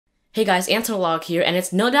Hey guys, Antonalog here, and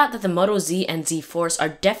it's no doubt that the Moto Z and Z Force are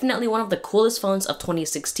definitely one of the coolest phones of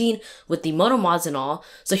 2016 with the Moto mods and all,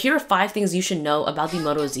 so here are 5 things you should know about the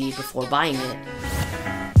Moto Z before buying it.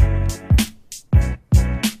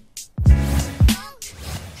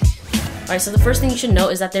 Alright, so the first thing you should know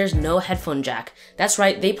is that there's no headphone jack. That's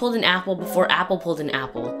right, they pulled an Apple before Apple pulled an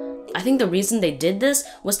Apple. I think the reason they did this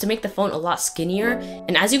was to make the phone a lot skinnier,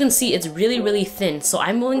 and as you can see, it's really thin, so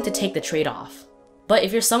I'm willing to take the trade-off. But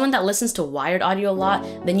if you're someone that listens to wired audio a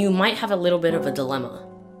lot, then you might have a little bit of a dilemma.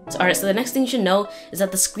 Alright, so the next thing you should know is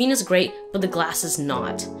that the screen is great, but the glass is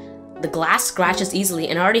not. The glass scratches easily,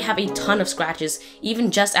 and I already have a ton of scratches, even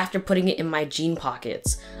just after putting it in my jean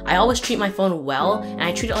pockets. I always treat my phone well, and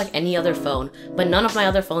I treat it like any other phone, but none of my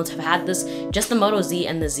other phones have had this, just the Moto Z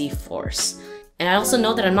and the Z Force. And I also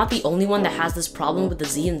know that I'm not the only one that has this problem with the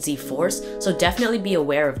Z and Z Force, so definitely be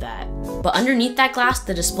aware of that. But underneath that glass,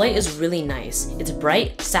 the display is really nice. It's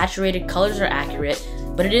bright, saturated, colors are accurate,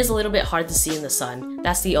 but it is a little bit hard to see in the sun.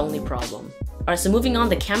 That's the only problem. Alright, so moving on,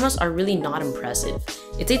 the cameras are really not impressive.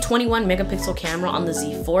 It's a 21 megapixel camera on the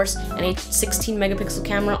Z Force and a 16 megapixel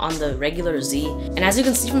camera on the regular Z. And as you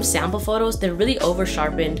can see from sample photos, they're really over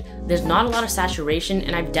sharpened, there's not a lot of saturation,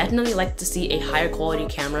 and I'd definitely like to see a higher quality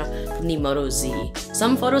camera from the Moto Z.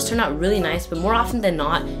 Some photos turn out really nice, but more often than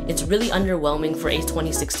not, it's really underwhelming for a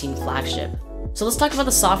 2016 flagship. So let's talk about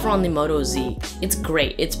the software on the Moto Z. It's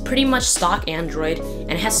great, it's pretty much stock Android,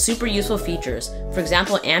 and it has super useful features. For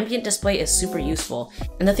example, ambient display is super useful,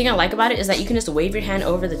 and the thing I like about it is that you can just wave your hand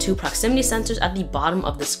over the 2 proximity sensors at the bottom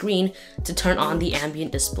of the screen to turn on the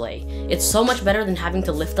ambient display. It's so much better than having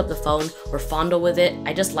to lift up the phone or fondle with it.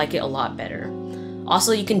 I just like it a lot better.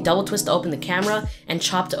 Also, you can double twist to open the camera and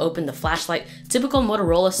chop to open the flashlight, typical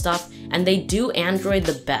Motorola stuff, and they do Android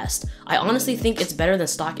the best. I honestly think it's better than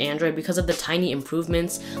stock Android because of the tiny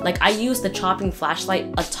improvements. Like, I use the chopping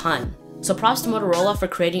flashlight a ton. So props to Motorola for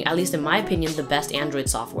creating, at least in my opinion, the best Android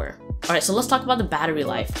software. Alright, so let's talk about the battery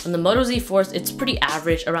life. On the Moto Z Force, it's pretty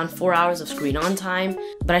average, around 4 hours of screen on time,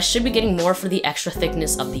 but I should be getting more for the extra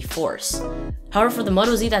thickness of the Force. However, for the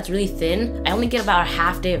Moto Z that's really thin, I only get about a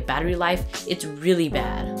half day of battery life. It's really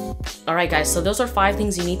bad. Alright guys, so those are 5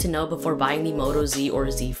 things you need to know before buying the Moto Z or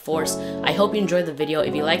Z Force. I hope you enjoyed the video.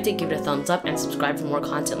 If you liked it, give it a thumbs up and subscribe for more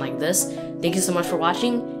content like this. Thank you so much for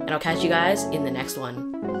watching, and I'll catch you guys in the next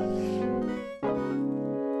one.